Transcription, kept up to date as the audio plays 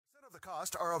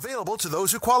cost are available to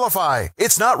those who qualify.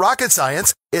 It's not rocket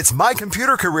science. It's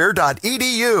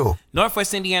mycomputercareer.edu.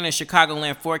 Northwest Indiana and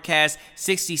Chicagoland forecast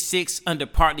 66 under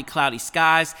partly cloudy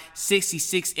skies,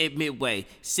 66 at Midway,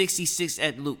 66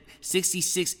 at Loop,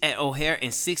 66 at O'Hare,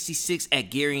 and 66 at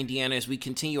Gary, Indiana, as we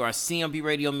continue our CMB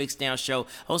Radio Mixdown show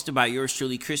hosted by yours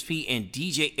truly, Chris P. and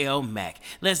DJ LMAC.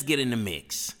 Let's get in the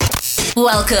mix.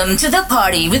 Welcome to the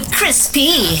party with Chris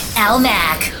P,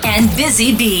 LMAC, and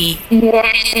Busy B.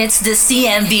 It's the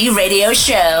CMB Radio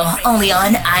Show, only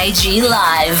on IG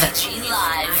Live.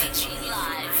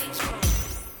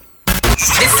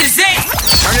 This is it!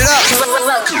 Turn it up!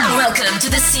 Welcome to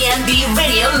the CMB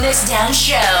Radio Mixdown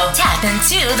Show. Tap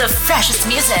into the freshest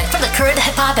music from the current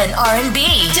hip-hop and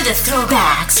R&B to the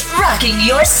throwbacks, rocking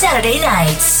your Saturday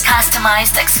nights.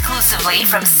 Customized exclusively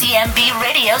from CMB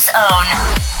Radio's own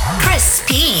Chris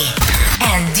P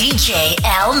and DJ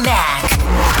LMAC.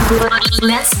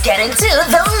 Let's get into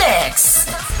the mix.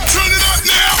 Turn it up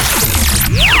now!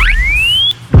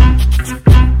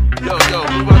 Yo,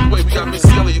 move out the way. We got Miss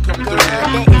Elliott coming through.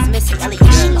 That is Missy Elliott.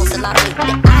 She lost a lot of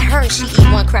weight. I heard she eat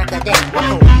one crack a day.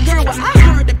 Whoa. Girl, well, I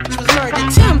heard the bitch was married to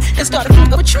Tim and started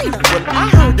fucking with Trina. Well, I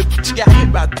heard the bitch got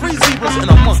hit by 3 zebras and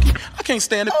a monkey. I can't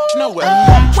stand the bitch nowhere.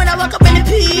 When I walk up in the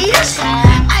piece,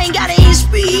 I ain't gotta even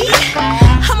speak.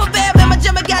 I'm a bad man, my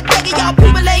jumper got dagger. Y'all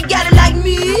people ain't got it like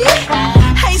me.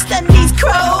 I ain't studying these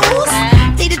crows.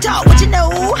 Need to talk what you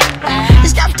know.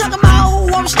 Stop talking about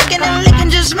who I'm sticking and licking,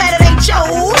 just mad at ain't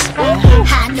chose.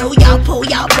 I know y'all pull,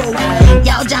 y'all broke.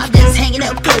 Y'all job just hanging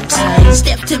up close.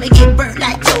 Step to me, get burnt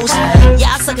like toast.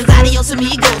 Y'all suckers, adios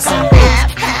amigos.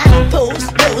 I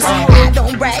post those. I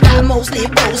don't brag, I mostly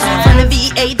boast. From the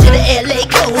VA to the LA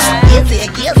coast. Is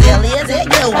it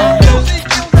go?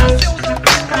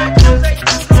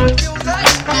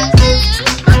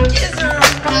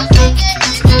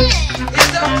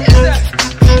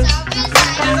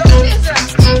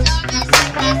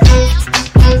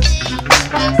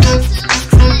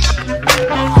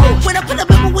 When I put up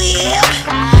in my whip,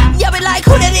 y'all be like,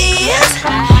 who that is?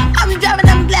 I'm driving,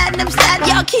 I'm glad, and I'm sad.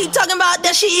 Y'all keep talking about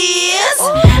that she is.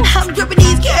 I'm gripping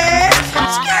these girls.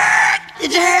 Skirt,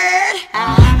 did you heard?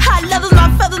 High levels, my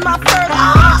feathers, my fur.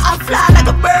 I fly like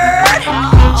a bird.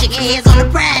 Chicken heads on the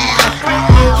ground.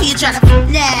 Who you trying to f***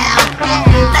 now?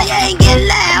 Now you ain't getting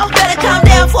loud. Better calm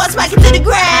down before I spike it to the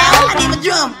ground. I need my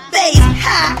drum, bass,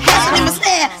 hi-hat. I need my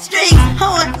snare, strings,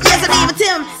 horn. Yes, I need my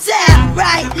Tim sound.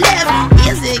 Right, left.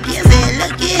 Is it,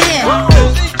 look at him.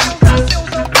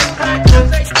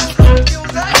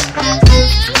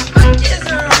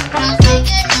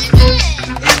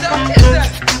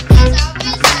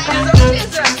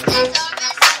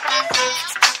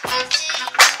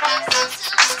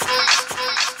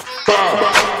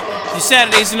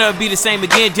 Saturdays will never be the same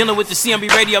again. Dealing with the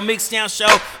CMB Radio Mixdown Show,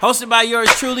 hosted by yours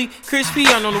truly, Chris P.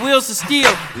 On the wheels of steel,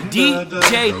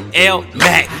 DJ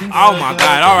LMAC. Oh my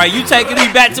God! All right, you taking me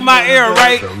back to my era,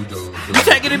 right? You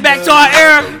taking it back to our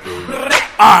era?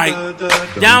 All right,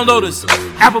 download us,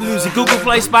 Apple Music, Google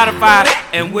Play, Spotify,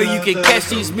 and where you can catch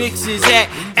these mixes at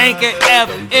Anchor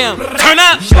FM. Turn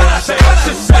up!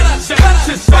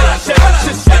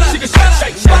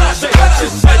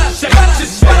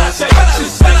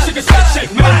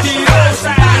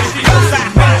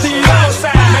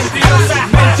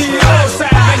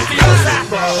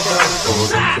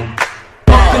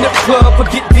 Up in the club,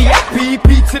 forget VIP, P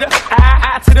to the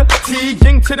I to the T,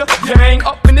 Ying to the gang.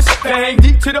 Up in this thing,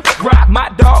 D to the rock, my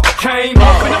dog came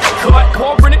up in the cut,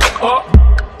 covering it up,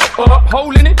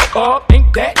 holding it up.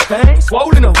 Ain't that thing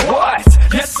swollen or what?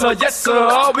 Yes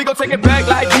sir, we gon' take it back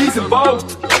like these and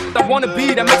both. I wanna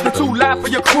be that makes me too loud for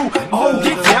your crew. Oh,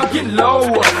 get down, get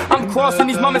low. I'm crossing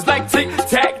these moments like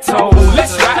tic-tac-toe.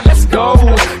 Let's ride, let's go.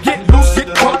 Get loose,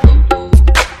 get drunk.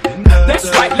 That's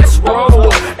right, let's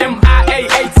roll.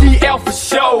 M-I-A-A-T-L for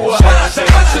show.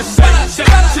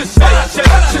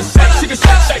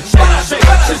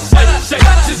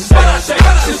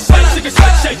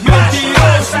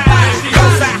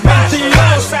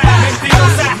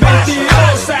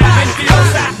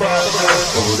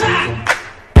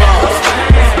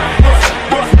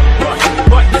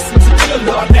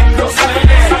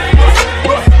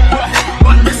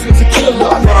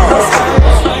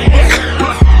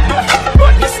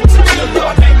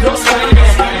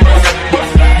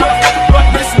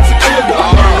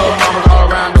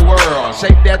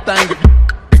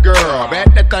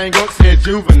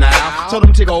 Juvenile, so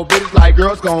them chick old bitches like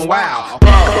girls gone wild.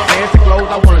 Fancy clothes,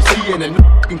 I wanna see you, and then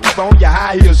can keep on your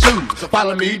high heel shoes. So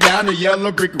follow me down the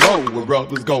yellow brick road where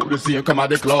brothers go to see them come out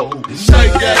their clothes.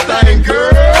 Shake that thing,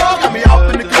 girl. Got me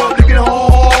off in the club looking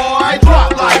hard.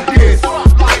 Drop like this.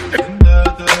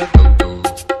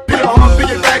 Be a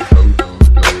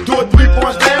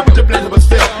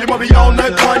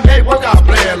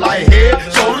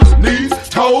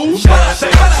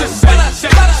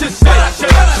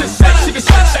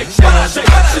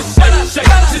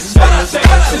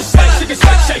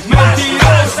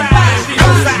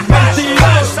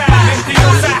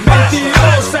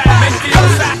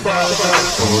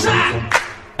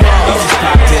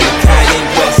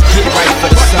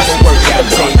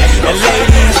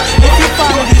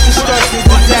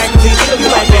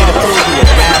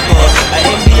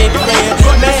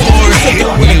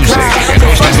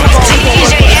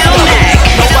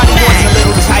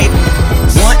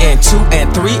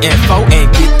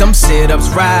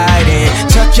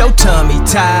your tummy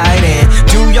tight and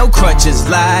do your crunches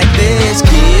like this.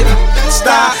 Give,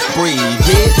 stop, breathe,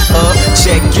 get up,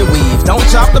 check your weave. Don't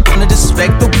drop the pen of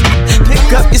disrespect the pick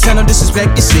up your son, don't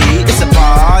disrespect your seed. It's a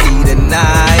party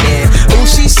tonight and ooh,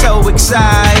 she's so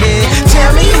excited. Tell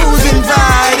me who's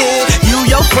invited, you,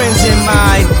 your friends, and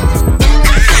mine.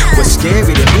 What's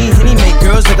scary to me, and he make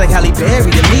girls look like Halle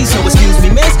Berry to me. So excuse me,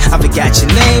 miss, I forgot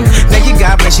your name. Thank you,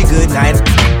 God bless you, good night.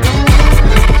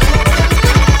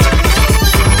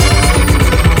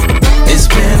 It's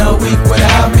been a week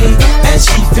without me, and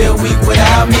she feel weak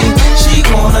without me. She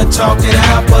wanna talk it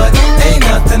out, but ain't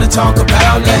nothing to talk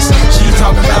about. Less she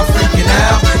talk about freaking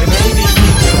out, and maybe we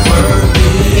can work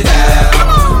it out.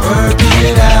 Work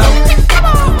it out.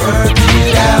 Work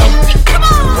it out.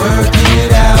 Work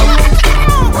it out.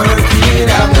 Work it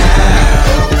out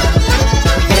now.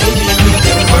 Maybe we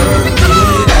can work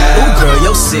it out. Ooh, girl,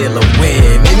 your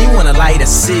silhouette made me wanna light a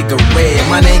cigarette.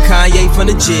 My name Kanye from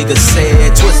the Jigger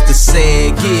said, Twister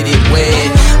said, get it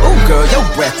wet. Ooh, girl, your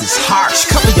breath is harsh.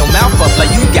 Cover your mouth up like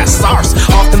you got SARS.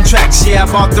 Off them tracks, yeah,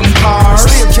 I bought them cars.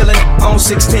 Still killing on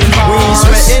 16 bars.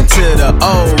 We sweating to the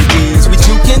oldies. We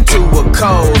juke into a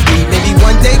cold beat. Maybe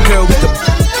one day, girl, we could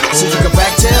so you can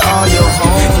back tell all your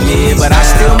homies. Yeah, but I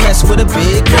still mess with a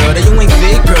big girl. That you ain't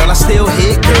big, girl, I still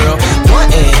hit, girl. One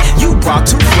end, you brought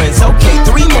two friends. Okay,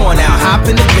 three more now.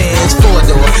 Hop in the Benz, four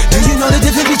door. Do you know the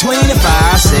difference between the 5,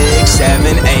 6,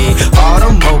 7, 8? All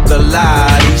the mocha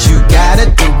lollies. You gotta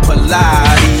do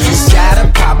Pilates. You gotta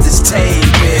pop this tape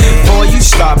in. Boy, you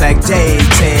start back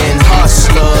dating.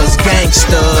 Hustlers,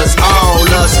 gangsters, all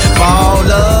us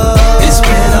ballers. It's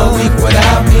been a week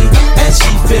without me, and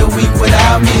she feel weak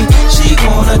without me. She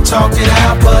wanna talk it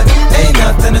out, but ain't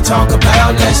nothing to talk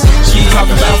about. Less she talk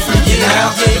about freaking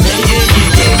out.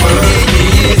 Work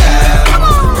it out.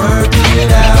 Work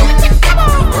it out.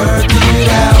 Work it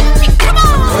out.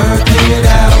 Work it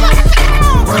out.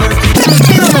 Work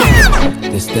it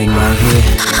out. This thing right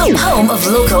here. Home of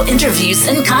local interviews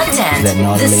and content.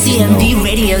 The CMB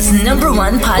Radio's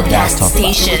 #1 podcast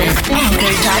station.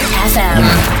 Anchor.fm.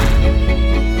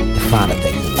 The finer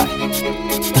things in life.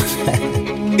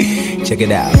 Check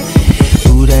it out.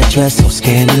 Ooh, that dress so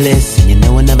scandalous, and you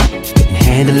know I never couldn't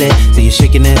handle it. So you're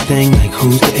shaking that thing like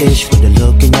who's the ish? With a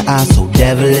look in your eyes so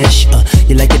devilish.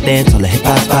 You like to dance on the hip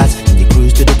hop spots, and you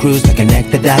cruise to the cruise like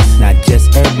connect the dots. Not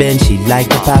just urban, she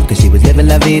liked the pop, cause she was living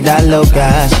la vida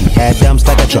loca. She had dumps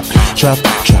like a truck.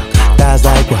 Thighs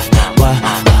like what?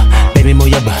 Baby, move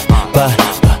your butt.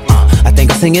 I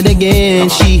think I'll sing it again.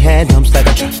 She had dumps like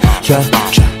a truck.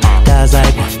 Thighs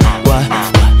like what?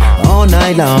 All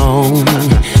night long.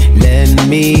 Let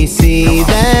me see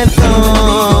that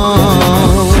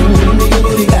thong,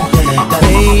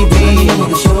 baby.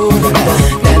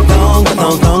 That thong.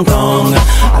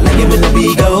 I like it when the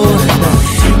beat go.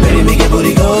 Baby, make your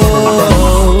booty go.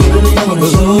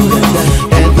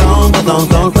 That thong.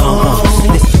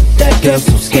 That girl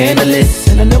so scandalous,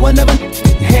 and I know I never can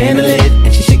handle it.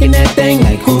 And she shaking that thing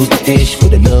like who's the ish?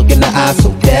 With a look in the eye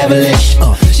so devilish.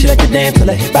 She like to dance till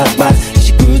the hip hop spots.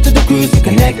 She cruise to the cruise to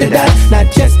connect the dots.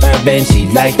 Not just urban, she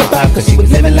liked the pop, cause she was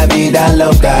living la vida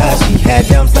loca. She had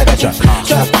dumps like a truck.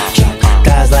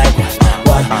 Guys like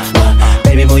what?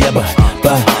 Baby, move your butt.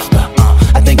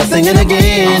 I think I'll sing it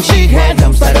again. She had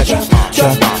dumps like a truck.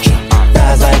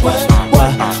 Guys like what?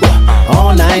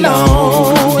 All night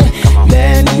long.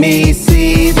 Let me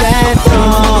see that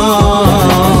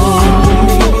thong.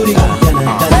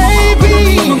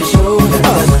 Baby,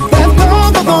 that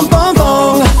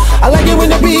thong. I like it when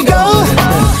the beat goes.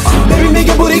 Baby, make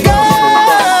your booty go.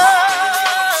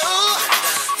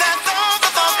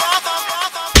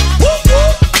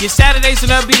 Your Saturdays will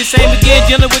never be the same again.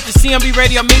 Dealing with the CMB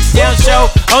Radio Mixdown show,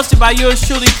 hosted by yours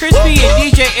truly, Crispy and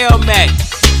DJ LMAC.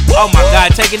 Oh my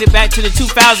God, taking it back to the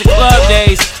 2000 club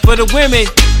days. For the women,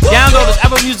 download us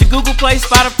Apple Music, Google Play,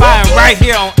 Spotify, and right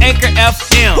here on Anchor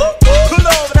FM. Pull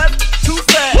over, that's too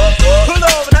fast. Pull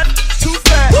over, that's too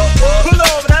fast. Pull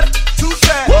over, that's too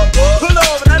fast. Pull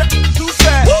over, that's too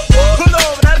fast. Pull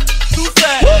over, that's too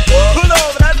fast. Pull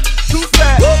over, that's too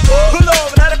fast. Pull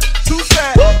over, that's too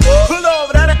fast. Pull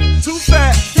over, that's too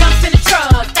fast. Jumps in the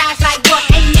truck, thighs like what?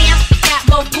 Ain't now got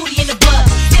more booty in the butt.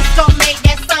 Just gon' make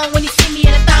that song when you see me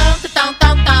in a thong.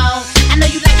 I know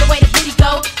you like the way the booty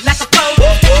go, like a pro.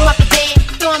 Take him off the bed,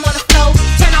 throw him on the floor.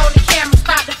 Turn on the camera,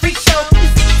 start the freak show.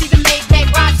 This even made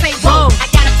back rock say whoa. I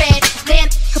got a fat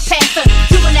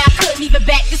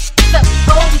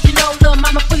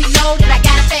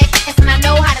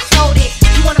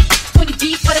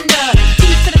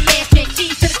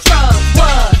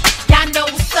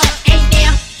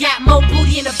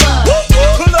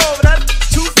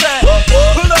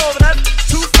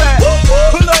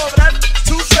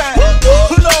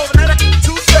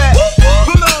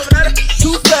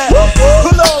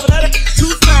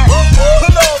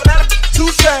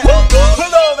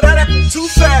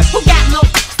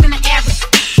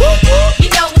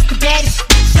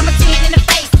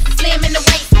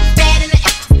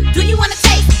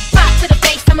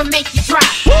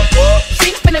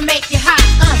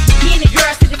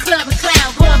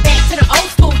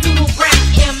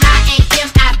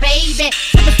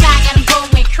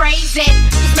crazy.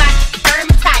 It's my firm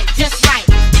type, just right.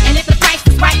 And if the price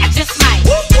is right, I just might.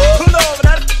 Pull over,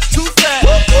 that too fat.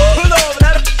 Pull over,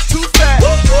 that too fat.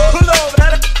 Pull over,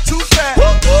 that too fat.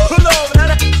 Pull over,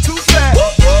 that too fat.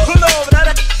 Pull over,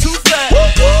 that too fat.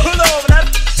 Pull over, that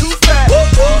too fat.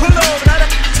 Pull over, that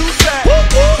too fat.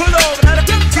 Pull over, that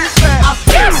too fat.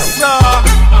 Yes,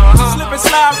 slip and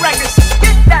slide records.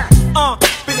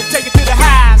 Finna take it to the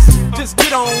highs. Just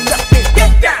get on up and get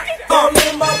down. All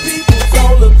of my peoples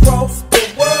all across the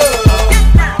world.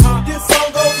 This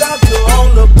song goes out to all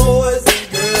the boys and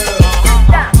girls.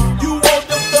 You want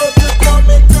the thug to come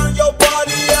and turn your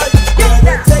body out, you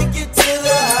gotta take it to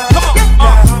the high. Come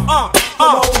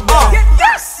on,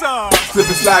 Yes, sir. Slip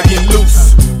and slide getting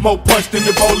loose. More punch than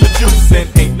your bowl of juice. And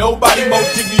ain't nobody more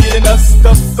jiggy than us.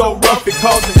 Stuff so rough it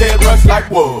causes head rush like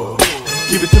whoa.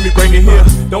 Give it to me, bring it here.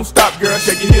 Don't stop, girl,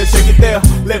 shake it here, shake it there.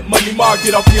 Let Money Mark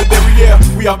get off your every year.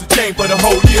 We off the chain for the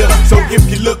whole year. So if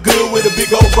you look good with a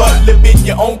big old butt, live in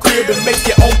your own crib and make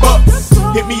your own bucks.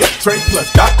 Hit me up,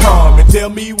 TradePlus.com and tell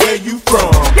me where you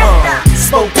from.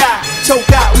 Smoke out,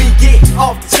 choke out, we get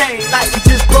off the chain like we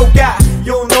just broke out.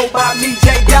 You don't know about me,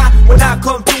 J-Dot. When I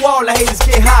come through, all the haters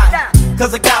get hot.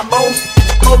 Cause I got more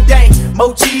dang,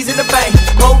 more cheese in the bank,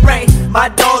 more rain. My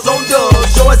dogs on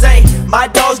dubs, yours ain't. My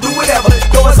dogs do whatever,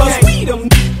 yours can't. Sweet 'em,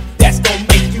 that's gonna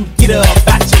make you get up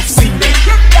out your seat.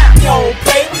 Yo,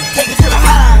 baby, take it to the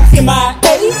highs.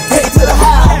 M.I.A., take it to the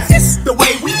highs. It's the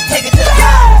way we take it to the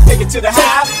highs. Take it to the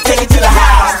highs, take it to the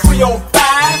highs.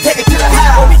 305, take it to the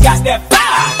highs. Oh, we got that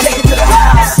fire, take it to the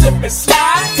highs. Slip and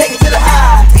slide, take it to the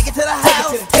highs. Take it to the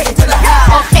highs, take it to the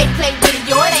highs. Okay, play with it,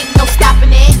 yo, it ain't no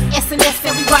stopping it. S&S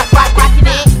and we rockin'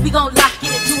 it. We gon' lock it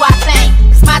and do our thing.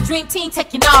 It's my dream team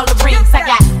taking all the rings. I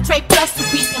got Trey Plus who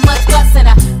beatin' much guts and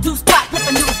a deuce spot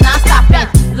flippin' news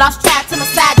non-stoppin'. Lost track to my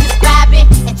side, just vibin'.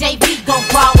 And JB gon'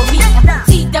 brawl with me. And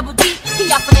T-double-D,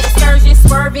 he off on an excursion,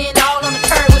 swerving all on the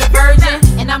curb with a virgin.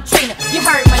 And I'm Trina, you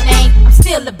heard my name. I'm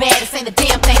still the baddest, ain't a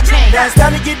damn thing changed. Now it's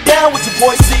time to get down with your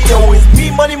boy C.O. It's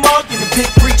me, Money Mark, and the Big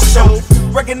Freak Show.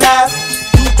 Recognize,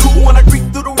 you two when I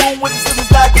creep through the room with the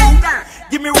sisters like you.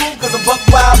 Give me room cause I'm buck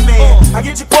wild man. I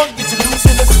get you crunk, get you loose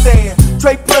in the stand.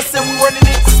 Trade Plus and we running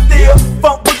it still.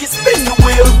 Funk boogie, spin the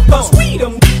wheel. Sweet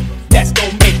 'em, that's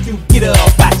gonna make you get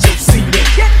up out your seat.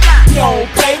 Yo,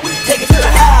 play, we take it to the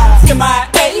highs.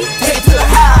 M.I.A., take it to the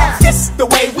highs. It's the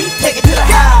way we take it to the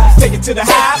highs. Take it to the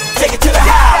highs, take it to the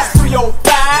highs.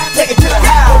 305, take it to the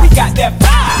highs. Oh, we got that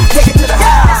vibe. Take it to the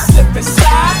highs. Slip and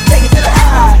slide, take it to the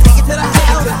highs. Take it to the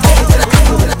highs, take it to the highs.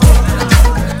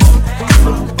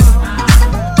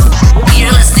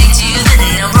 You're listening to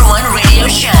the #1 radio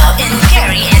show in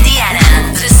Gary, Indiana.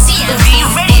 The CMB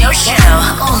Radio Show,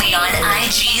 only on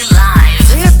IG Live.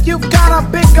 If you got a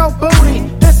big old booty,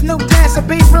 this new dance will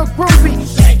be real groovy.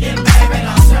 Shake it, baby,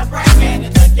 don't you break it.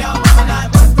 It took your mama 9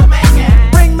 months to make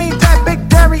it. Bring me that big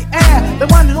dairy air, the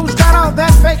one who's got all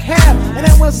that fake hair. And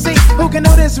then we'll see who can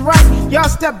do this right. Y'all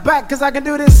step back, cause I can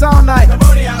do this all night. The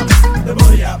booty up, the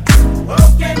booty up. Who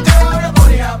can do the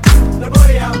booty up? The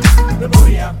booty up, the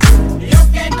booty up. You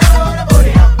can do the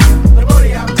booty up, the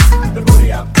booty up, the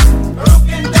booty up. Who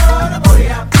can do the booty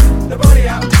up? The booty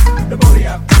up, the booty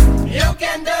up. You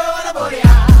can do the booty up.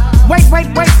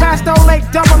 Wait, past old Lake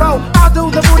Double O. I'll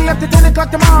do the booty up to 10 o'clock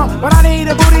tomorrow. But I need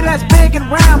a booty that's big and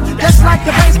round, just like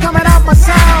the bass coming out my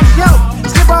sound. Yo,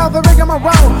 skip all the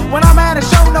rigmarole. When I'm at a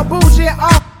show, no bougie at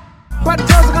all. But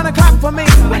girls are gonna clap for me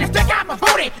When you stick out my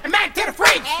booty and make it to the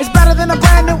freak. It's better than a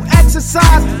brand new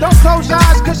exercise. Don't close your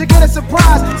eyes cause you get a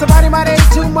surprise. Somebody might ate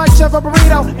too much of a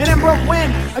burrito and then broke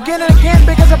wind again and again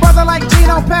because a brother like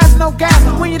Gino pass no gas.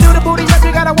 When you do the booty up,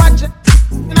 you gotta watch it.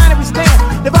 Tonight we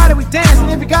stand, divided we dance. And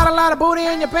if you got a lot of booty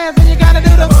in your pants, then you gotta do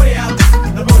the booty up,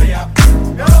 the booty up.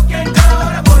 You can do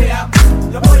the booty up,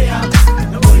 the booty up,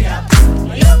 the booty up.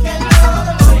 You can do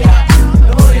the booty up,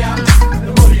 the booty up,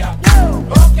 the booty up.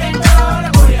 You can do the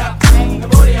booty up, the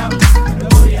booty up, the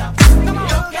booty up.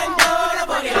 You can do the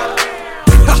booty up.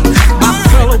 My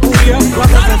fellow booty up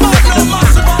brothers and sisters,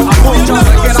 I want y'all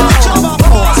to get on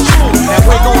board. And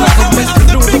we're gonna commence to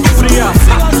do the booty up.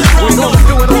 We're gonna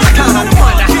do it on the count of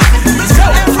one. So,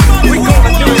 we're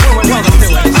gonna do it when we're gonna do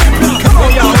it. Come on,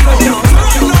 y'all, come on.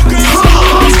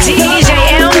 DJ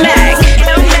LMAC,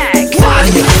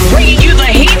 bringing you the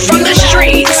heat from the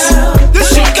streets. This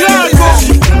Chicago.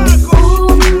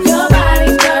 Your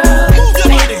body, girl,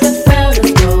 makes us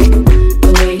fellas go. The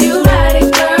way you ride it,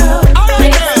 girl,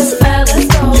 makes us fellas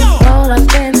go. Roll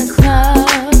up in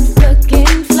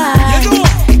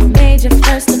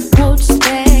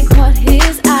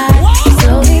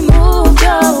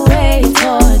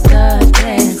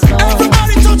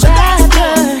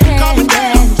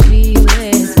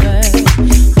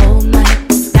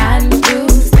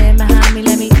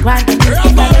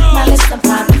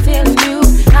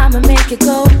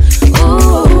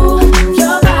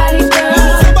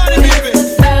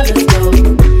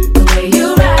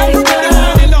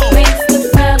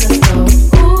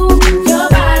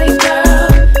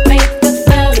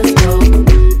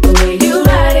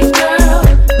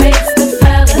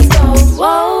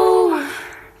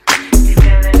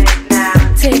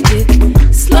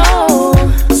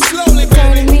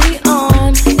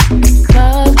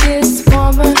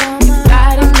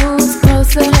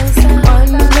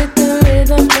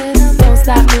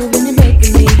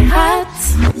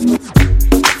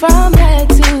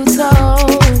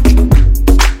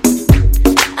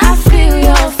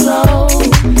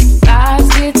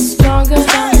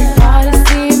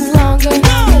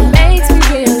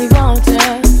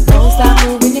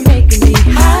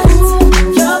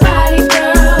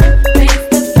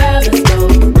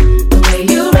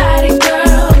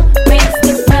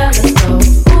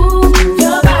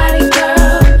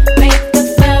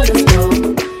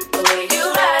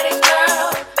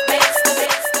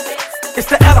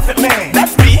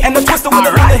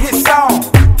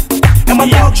and my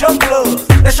dog Young Blood.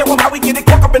 Let's show 'em how we get it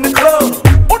crunk up in the club.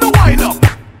 On the wind up.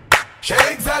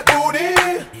 Shake that booty.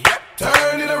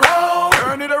 Turn it around.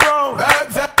 Turn it around. Back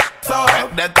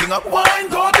that thing up. Wine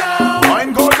go down.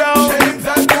 Wine go down. Shake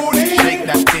that booty. Shake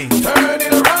that thing. Turn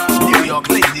it around. New York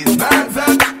ladies. Back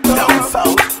that down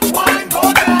south. Wine go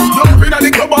down. Jumping at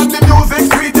the club and the music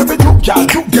sweet. If it juke, y'all,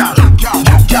 juke, y'all, juke, y'all,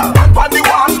 juke, y'all. Up on the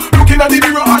wall, looking at the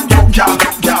mirror and juke, y'all,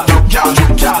 juke, y'all, juke, y'all,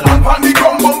 juke, y'all. Up on the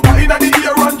drum bumper in the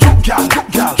ear and juke, y'all,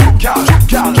 juke, y'all, juke, y'all,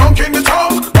 juke, y'all. Junk in the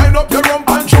tongue, wind up your rump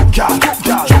and juke, y'all, juke,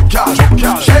 y'all, juke, y'all, juke,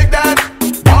 y'all. Shake that,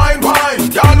 wine, wine,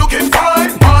 y'all looking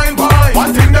fine, wine, wine.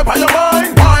 One thing that by your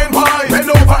mind, wine, wine. Bend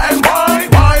over and wine,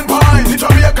 wine, wine. The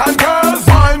Jamaican girls,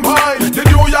 wine, wine. The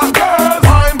New York girls,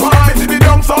 wine, wine. The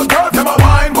dumb south girls, them a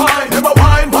wine, wine, them a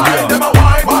wine, wine, them a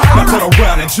wine, wine. I turn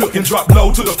around and juke and drop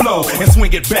low to the floor and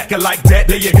swing it back and like that,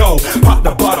 there you go. Pop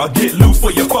the bottle, get loose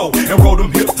for your foe and roll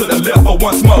them hips to the left for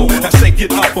once more. Now shake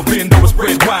it up or bend over,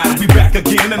 spread wide. We back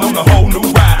again and on a whole new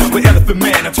ride with Elephant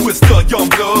Man and Twister, Young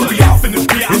Blood. We off in the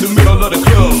middle of the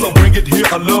club, so bring it here.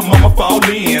 I love mama fall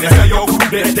in and tell your crew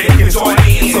that they can join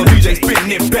in. So DJ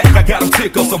spin it back, I got them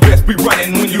tickled, so best be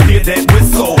running when you hear that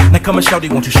whistle. Now come and shorty,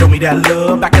 won't you show me that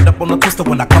love? Back it up on the twister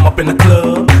when I come up in the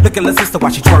club. Look at the sister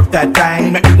while she twerk that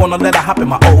thing. Make me wanna let her hop in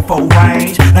my old full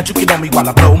range. Now you get on me while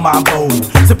I blow my bowl.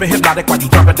 Sippin' hypnotic while you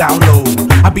drop it down low.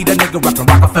 I be that nigga rapping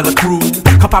Rockefeller crew.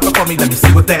 Come pop it for me, let me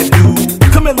see what that do.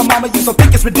 Come here, mama, you so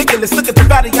thick it's ridiculous. Look at your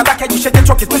body, I like how you shake your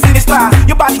truck, it's twisted, it's fly.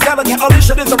 Your body's elegant, all this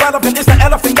shit is irrelevant. It's the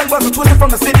elephant, young was twisted from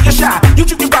the city of Shy. You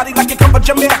juke your body like you come from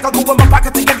Jamaica. Go in my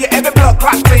pocket to give you every blood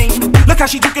clot thing. Look how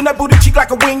she juking that booty cheek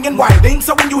like a wing and whiting.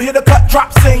 So when you hear the cut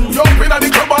drop, sing. Jumping at the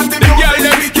club and the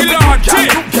music. Kill on,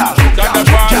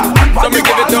 let me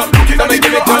give it up, let me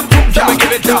give it up, let me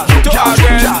give it up to our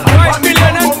girls. 5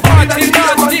 million and 40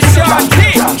 million this year.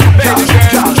 Baby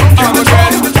girl, I'm a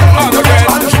girl,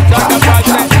 Dr.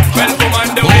 Party. Well, come on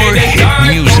the way this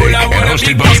time. All I wanna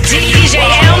be DJ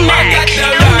LMAC. I got the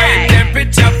right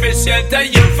temperature for shelter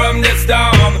you from the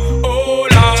storm.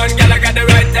 Hold on, girl, I got the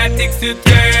right tactics to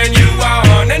turn you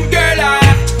on. And girl, I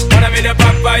wanna be the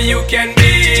papa, you can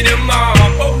be the mom.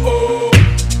 Oh, oh.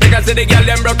 Because the girl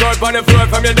them broke out on the floor.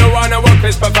 From you don't wanna work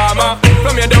this performer.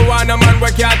 From you don't want a man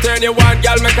where can't turn you on.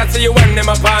 Girl, make I see you when them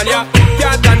upon ya.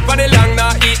 Can't stand for the long,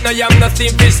 nah. Eat no yam, no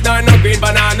steamed fish, nah, no green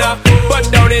banana.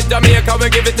 But down in Jamaica, we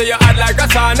give it to you hot like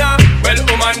a sauna. Well,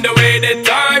 on the way the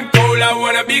time cold, I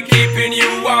wanna be keeping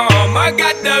you warm. I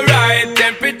got the right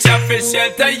temperature for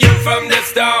shelter you from the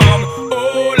storm.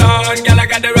 Hold on, girl, I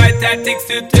got the right tactics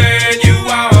to turn you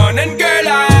on. And girl,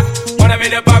 I wanna be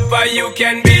the papa, you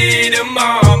can be the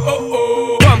mom. Oh,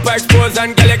 oh. Bumper expose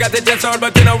and girl, you got the chest out,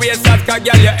 but you know we out, cause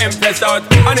girl, you impressed out.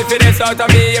 And if it is out of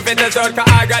me, if it is out, cause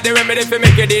I got the remedy for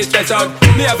make it stress out.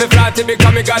 Me have a flat to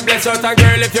become me, God bless out. And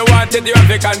girl, if you want it, you have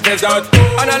to confess out.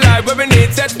 And a life where we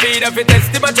need set speed, if it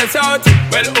test my chest out.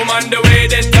 Well, on the way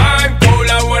the time cold,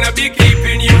 I wanna be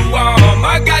keeping you warm.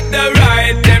 I got the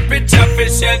right temperature for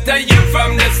shelter you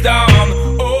from the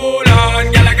storm. Hold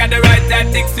on, girl, I got the right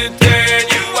tactics to turn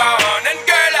you on. And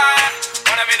girl, I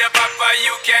wanna be the papa,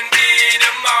 you can be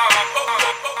the mom.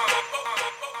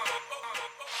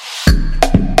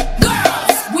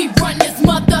 Girls, we run this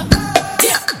mother.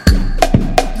 Yeah.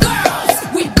 Girls,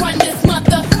 we run this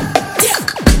mother. Yeah.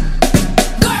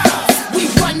 Girls, we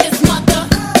run this mother.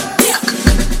 Yeah.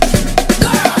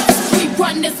 Girls, we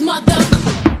run this mother.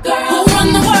 Who run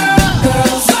the world?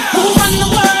 Girls. Who run the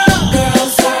world?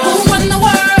 Girls. Who run the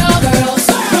world? Girls.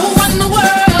 Who run the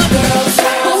world? Girls.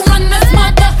 Who run this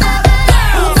mother?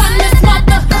 Who run this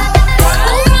mother?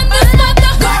 Who run this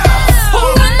mother? Who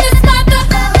run this mother?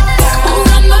 Who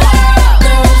run the world?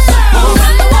 Girls. Who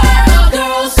run the world?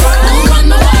 Girls. Who run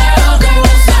the world?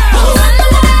 Girls. Who run the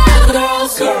world?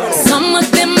 Girls. Some of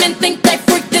them men think they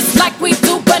freak this like we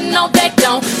do, but no they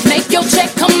don't. Make your check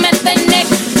come at their neck.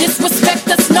 Disrespect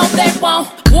us, no they won't.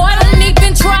 Boy, don't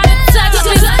even try to touch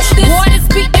this. Boy, this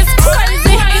beat is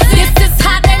crazy. This is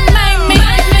how they made me.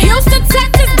 Houston,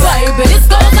 Texas, baby. This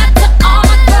goes out to all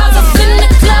my girls up in the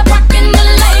club, rocking the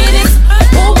ladies.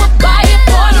 Who would buy it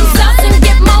for themselves and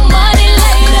get more money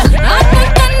later? I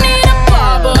think I need a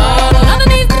barber. None of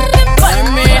these niggas but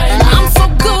me. I'm so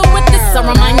good with this. I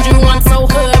remind you I'm so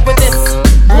hood with this.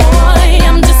 Boy,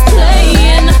 I'm just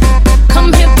playing.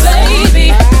 Come here,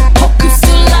 baby.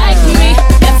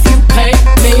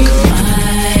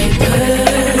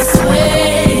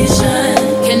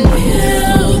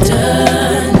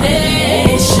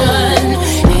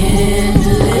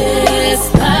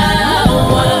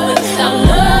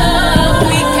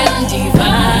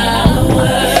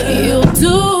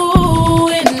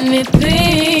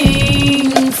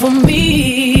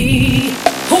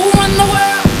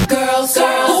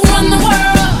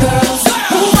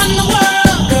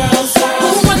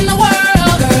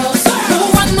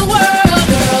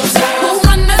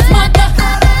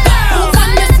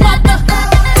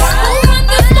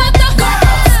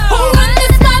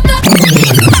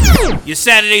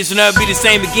 Saturdays will never be the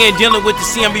same again. Dealing with the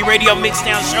CMB Radio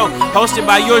Mixdown Show, hosted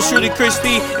by yours truly, Chris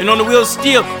P. And on the wheel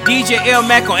still, DJ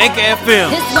LMAC on Anchor FM.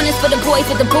 This one is for the boys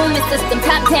with the booming system.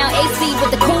 Top down AC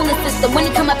with the coolest system. When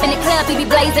he come up in the club, he be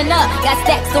blazing up. Got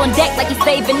stacks on deck like he's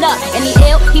saving up. And he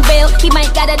ill, he real, he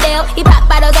might got a deal. He pop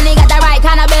bottles and he got the right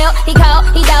kind of bill. He cold,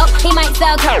 he dope, he might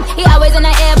sell coke. He always in the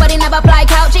air, but he never fly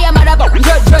couch. He a motherfucker,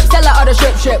 drip, drip, seller or the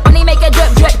strip. When he make a drip,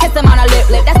 drip, kiss him on a lip.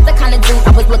 That's the kind of dude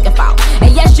I was looking for.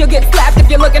 And yes, you'll get slapped if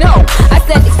you're looking home. I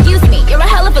said, excuse me, you're a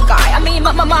hell of a guy. I mean,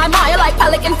 my, you're like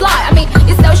pelican fly. I mean,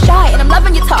 you're so shy and I'm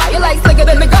loving your tie. You're like slicker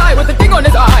than the guy with the thing on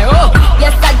his eye. Oh.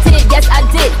 Yes, I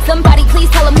did. Somebody please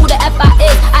tell him who the F I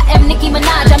is. I am Nicki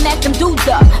Minaj, I mack them dudes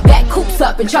up. Back coops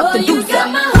up and chuck the dudes up.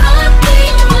 My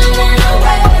heartbeat running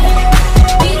away.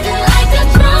 Beating like a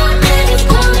drum and it's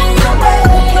coming your way.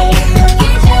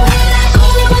 Get your head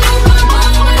like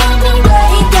boom,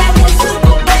 he got that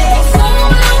super bass.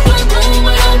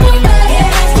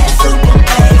 Yeah, that's that super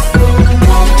bass.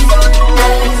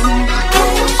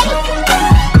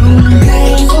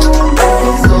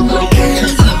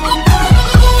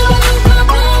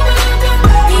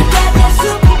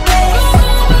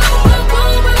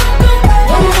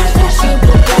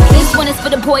 For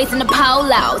the boys in the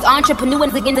polos,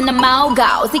 entrepreneurs again in the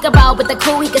mogos. He can roll with the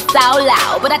cool, he can so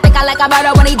loud. But I think I like him better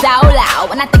when he down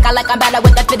loud. And I think I like him better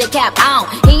with the fitted cap on.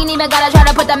 He ain't even gotta try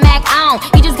to put the Mac on.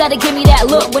 He just gotta give me that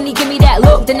look. When he give me that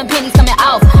look, then the pennies coming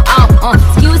off.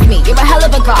 Excuse me, you're a hell of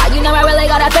a guy. You know I really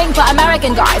got a thing for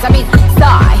American guys. I mean,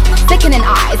 sigh, sickening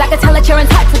eyes. I can tell that you're in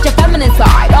touch with your feminine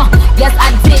side. Yes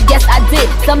I did.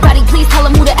 Somebody please tell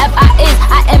him who the F I is.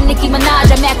 I am Nicki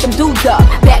Minaj, I mack them dudes up.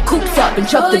 Back coops up and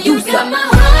chuck the deuce up. My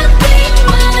heartbeat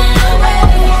running away.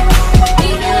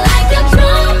 Beating like a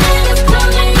drum and it's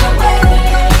coming your way.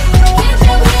 Get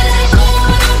your head like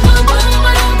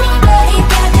boom, he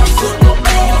got that super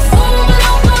bass.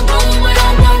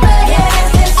 Yeah,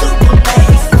 that's that super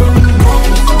bass. He got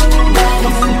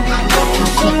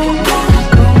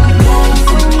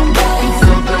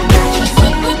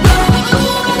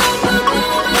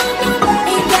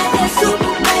that super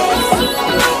bass.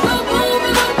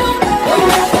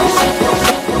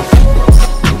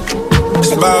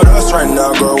 It's about us right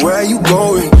now, girl, where you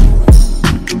going?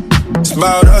 It's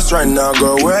about us right now,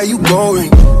 girl, where you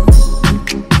going?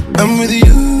 I'm with you.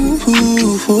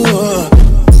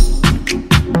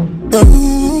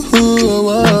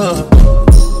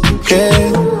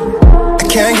 Yeah, I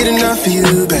can't get enough of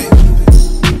you, babe.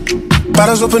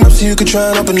 Bottles open up so you can try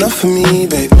and open up for me,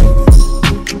 babe.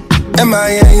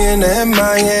 MIA in the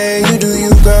MIA, you do you,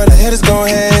 girl, the haters gon'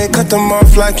 hate. Cut them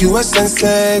off like you a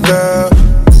sensei, girl.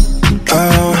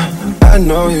 I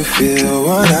know you feel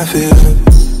what I feel.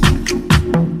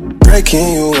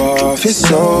 Breaking you off, it's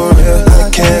so real. I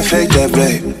can't fake that,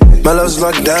 babe. My love's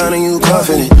locked down and you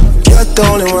coughing it. You're the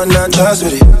only one that trust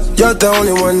with it. You're the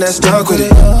only one that's stuck with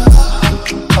it.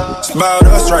 It's about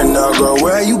us right now, girl,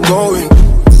 where you going?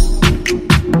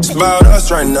 It's about us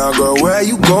right now, girl, where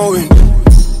you going?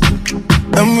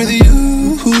 I'm with you.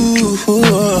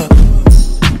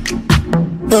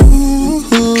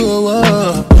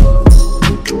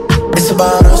 It's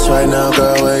about us right now,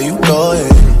 girl, where you going?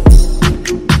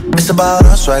 It's about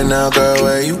us right now, girl,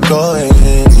 where you going?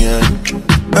 Yeah,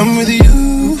 I'm with you.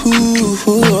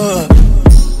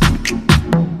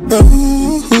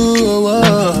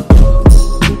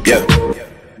 Yeah,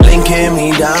 linking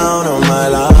me down on my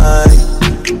line.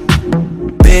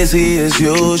 Busy as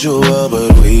usual,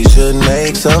 but we should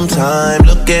make some time.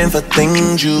 Looking for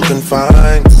things you can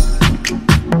find,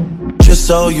 just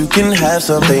so you can have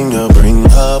something to bring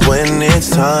up when it's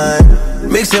time.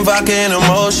 Mixing vodka and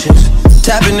emotions,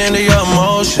 tapping into your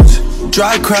emotions.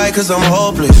 Dry cry cause I'm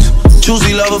hopeless,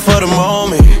 choosy lover for the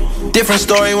moment. Different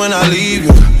story when I leave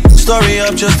you, story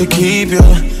up just to keep you.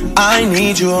 I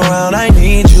need you around, I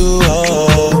need you,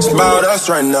 oh. It's about us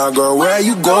right now, girl, where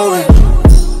you going?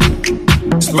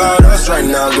 It's about us right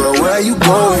now, girl, where you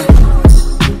going?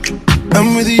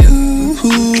 I'm with you.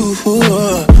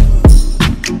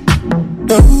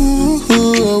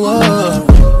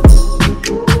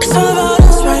 It's all about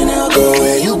us right now, girl,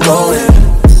 where you going?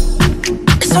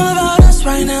 It's all about us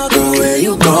right now, girl, where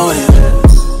you going?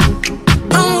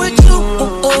 I'm with you,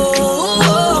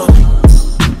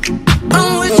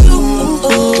 I'm with you,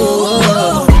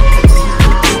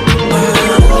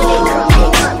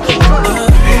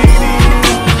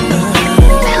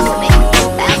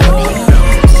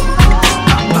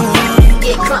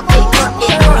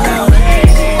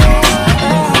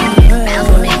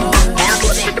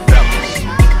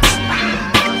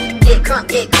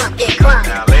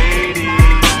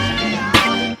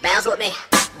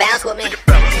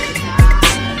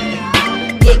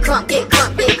 get crunk, get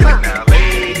crunk, get crunk. Now,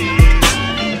 ladies.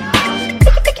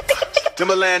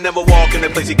 Timberland never walk in the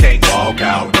place he can't walk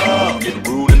out. Getting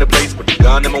rude in the place, but the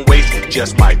gun in my waist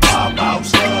just might pop out.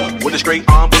 With a straight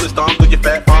arm, bullet stomp through your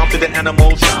fat palm to the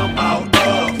animals. Jump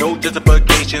out. No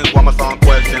justifications, why my song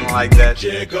question like that?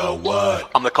 Jigga, what?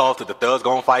 I'm the cause that the thugs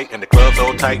gon' fight and the club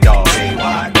so tight, y'all. Hey,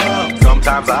 why?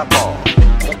 Sometimes I fall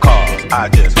on cars, I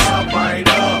just hop right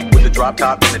up with the drop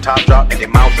top and the top drop and their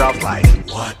mouth drops like,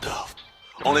 what the f?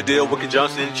 Only deal with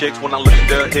conjunction chicks when I look at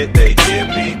their hit, they give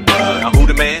me bud. Now who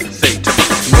the man? Say to me.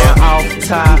 Now off the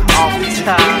top,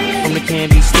 from the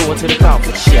candy store to the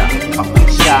coffee shop,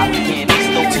 candy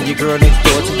store to your girl next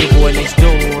door, to your boy next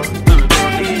door,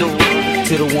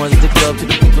 to the ones at the club, to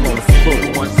the people on the floor,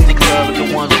 the ones at the club, and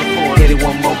the ones on the floor. Hit it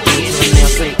one more time, and now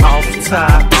say off the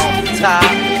top,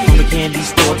 from the candy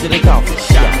store to the coffee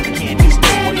shop, candy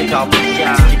store, the coffee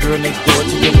shop, to your girl next door,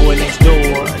 to your boy next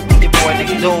door, to your boy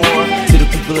next door, to the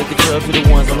people at the club, to the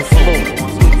ones on the floor.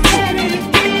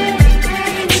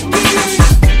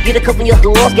 Get a cup in your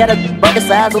horse, got a butt the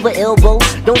size of an elbow.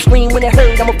 Don't scream when it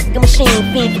hurt, I'm a fucking machine.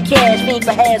 Fiend for cash, fiend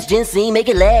for hash, ginseng, make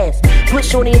it last. Put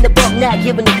shorty in the bump, not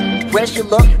giving the pressure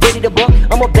look, ready to bump.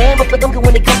 I'm a band, but I'm good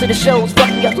when it comes to the shows.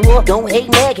 Fucking your door, don't hate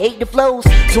nag, hate the flows.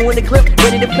 Two in the clip,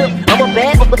 ready to flip. I'm a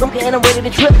band, but I'm and I'm ready to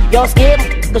trip. Y'all scared,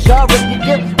 cause y'all ready to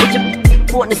dip. With your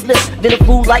important to slip. Then a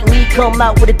fool like me come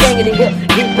out with a thing in the hip.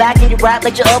 Get back and you ride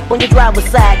like you're up on your driver's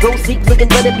side. Go seek, looking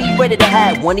better, be ready to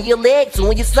hide. One of your legs, two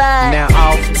on your side. Now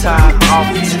off the top,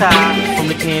 from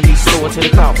the candy store to the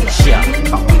coffee shop,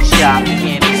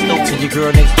 candy store to your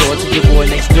girl next door, to your boy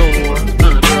next door,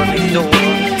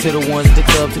 to the ones at the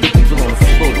club, to the people on the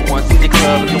floor, the ones at the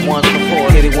club and the ones on the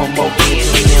floor. Hit it one more time,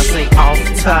 and now say off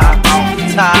the top,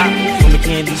 from the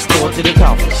candy store to the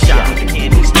coffee shop,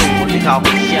 candy store, the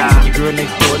coffee shop, to your girl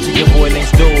next door, to your boy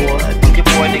next door, to your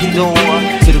boy next door,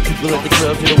 to the people at the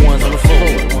club, to the ones on the floor.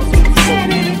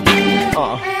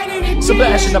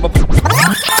 Sebastian of a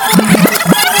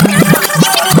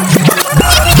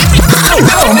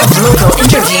Home of local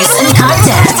interviews and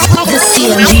content. The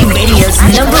CMB Radio's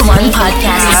 #1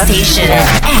 podcast station.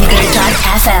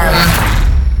 Anchor.fm.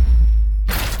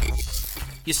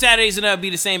 Your Saturdays and be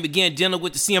the same again, dealing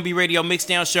with the CMB Radio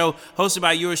Mixdown Show, hosted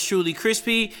by yours truly, Chris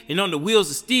P, and on the wheels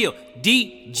of steel,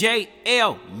 DJ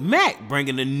LMAC,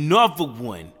 bringing another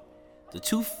one. The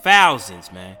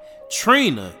 2000s, man.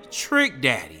 Trina, Trick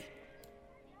Daddy,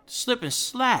 Slip and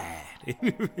Slide.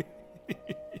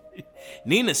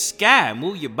 Nina Sky,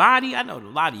 Move Your Body. I know a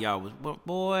lot of y'all was, but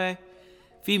boy,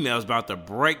 females about to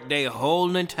break their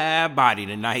whole entire body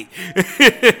tonight.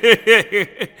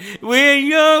 We ain't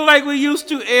young like we used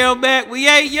to, LMAC. We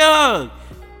ain't young.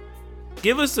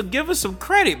 Give us some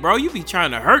credit, bro. You be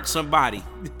trying to hurt somebody.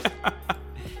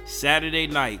 Saturday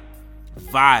night,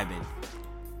 vibing.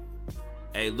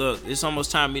 Hey, look, it's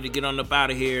almost time for me to get on up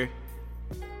out of here.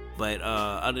 But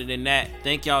other than that,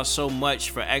 thank y'all so much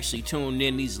for actually tuning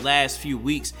in these last few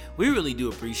weeks. We really do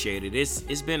appreciate it.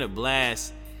 It's been a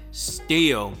blast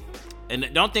still.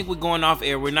 And don't think we're going off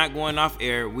air. We're not going off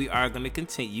air. We are going to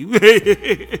continue.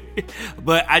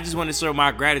 But I just want to show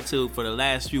my gratitude for the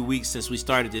last few weeks since we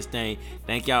started this thing.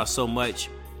 Thank y'all so much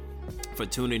for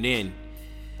tuning in.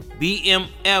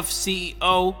 BMF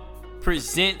CEO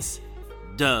presents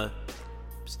the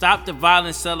Stop the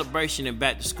Violence Celebration and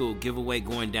Back to School giveaway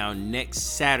going down next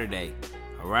Saturday.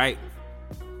 All right.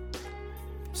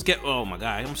 Oh my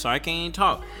God. I'm sorry. I can't even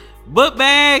talk. Book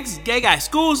bags. They got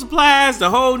school supplies. The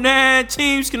whole 9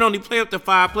 teams can only play up to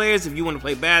 5 players if you want to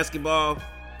play basketball.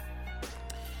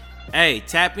 Hey,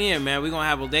 tap in, man. They're gonna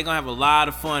have a lot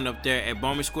of fun up there at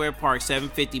Bowman Square Park,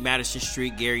 750 Madison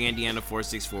Street, Gary, Indiana,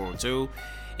 46402.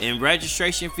 And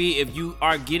registration fee, if you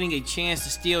are getting a chance to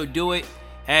still do it,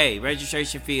 hey,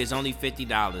 registration fee is only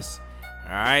 $50.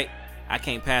 All right, I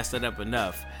can't pass that up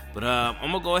enough. But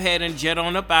I'm gonna go ahead and jet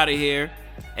on up out of here.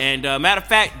 And matter of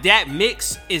fact, that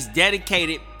mix is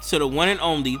dedicated to the one and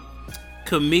only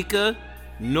Kamika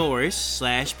Norris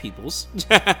 / Peoples.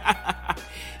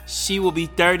 She will be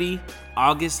 30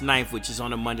 August 9th, which is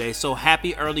on a Monday. So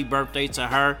happy early birthday to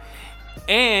her.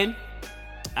 And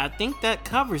I think that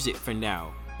covers it for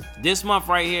now. This month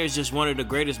right here is just one of the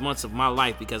greatest months of my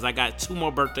life because I got 2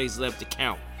 more birthdays left to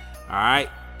count. All right.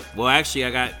 Well, actually,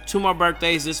 I got 2 more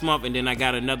birthdays this month, and then I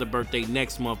got another birthday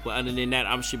next month. But other than that,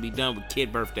 I should be done with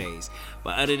kid birthdays.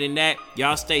 But other than that,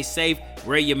 y'all stay safe,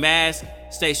 wear your mask,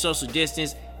 stay social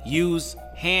distance, use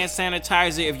hand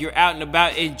sanitizer if you're out and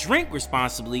about, and drink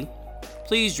responsibly.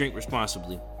 Please drink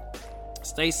responsibly.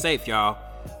 Stay safe, y'all.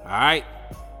 All right.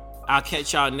 I'll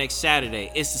catch y'all next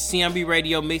Saturday. It's the CMB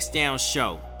Radio Mixdown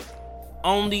Show.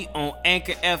 Only on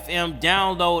Anchor FM.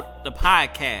 Download the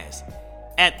podcast.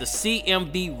 at the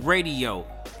CMB Radio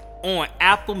on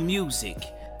Apple Music,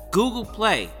 Google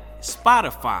Play,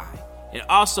 Spotify, and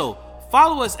also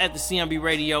follow us at the CMB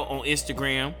Radio on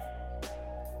Instagram.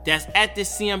 That's at the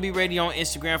CMB Radio on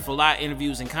Instagram for live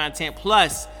interviews and content.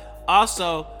 Plus,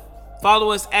 also follow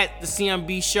us at the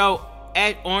CMB Show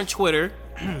on Twitter.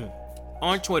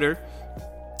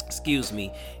 Excuse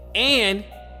me. And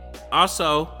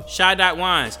also,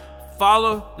 Shy.Wines.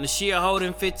 Follow Nashia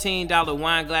holding $15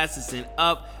 wine glasses and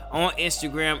up on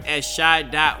Instagram at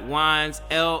Shy.Wines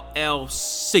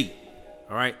LLC.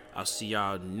 All right, I'll see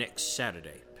y'all next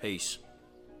Saturday. Peace.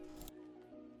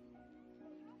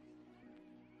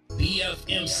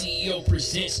 BFM CEO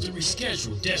presents the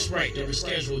reschedule. That's right, the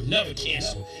reschedule never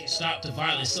canceled. Stop the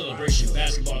Violence Celebration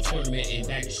Basketball Tournament and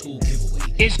Back to School Giveaway.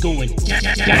 It's going down.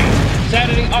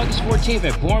 Saturday, August 14th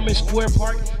at Borman Square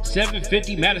Park,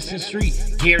 750 Madison Street,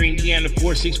 Gary, Indiana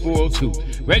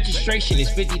 46402. Registration is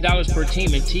 $50 per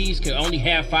team and teams can only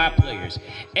have 5 players.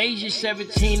 Ages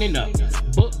 17 and up.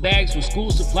 Book bags with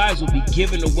school supplies will be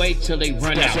given away till they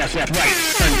run out. That's right,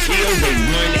 until they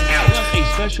run out. Plus, a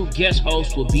special guest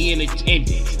host will be in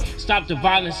attendance. Stop the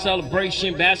Violence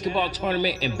Celebration Basketball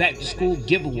Tournament and Back to School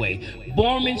Giveaway.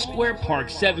 Borman Square Park,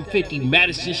 750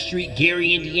 Madison Street,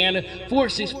 Gary, Indiana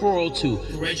 46402.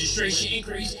 For registration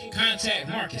inquiries, contact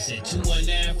Marcus at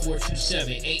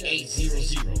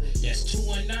 219-427-8800. That's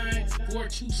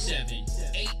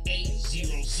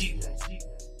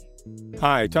 219-427-8800.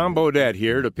 Hi, Tom Bodette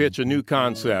here to pitch a new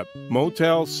concept,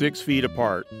 Motel 6 Feet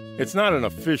Apart. It's not an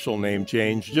official name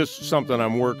change, just something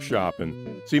I'm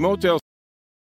workshopping. See, Motel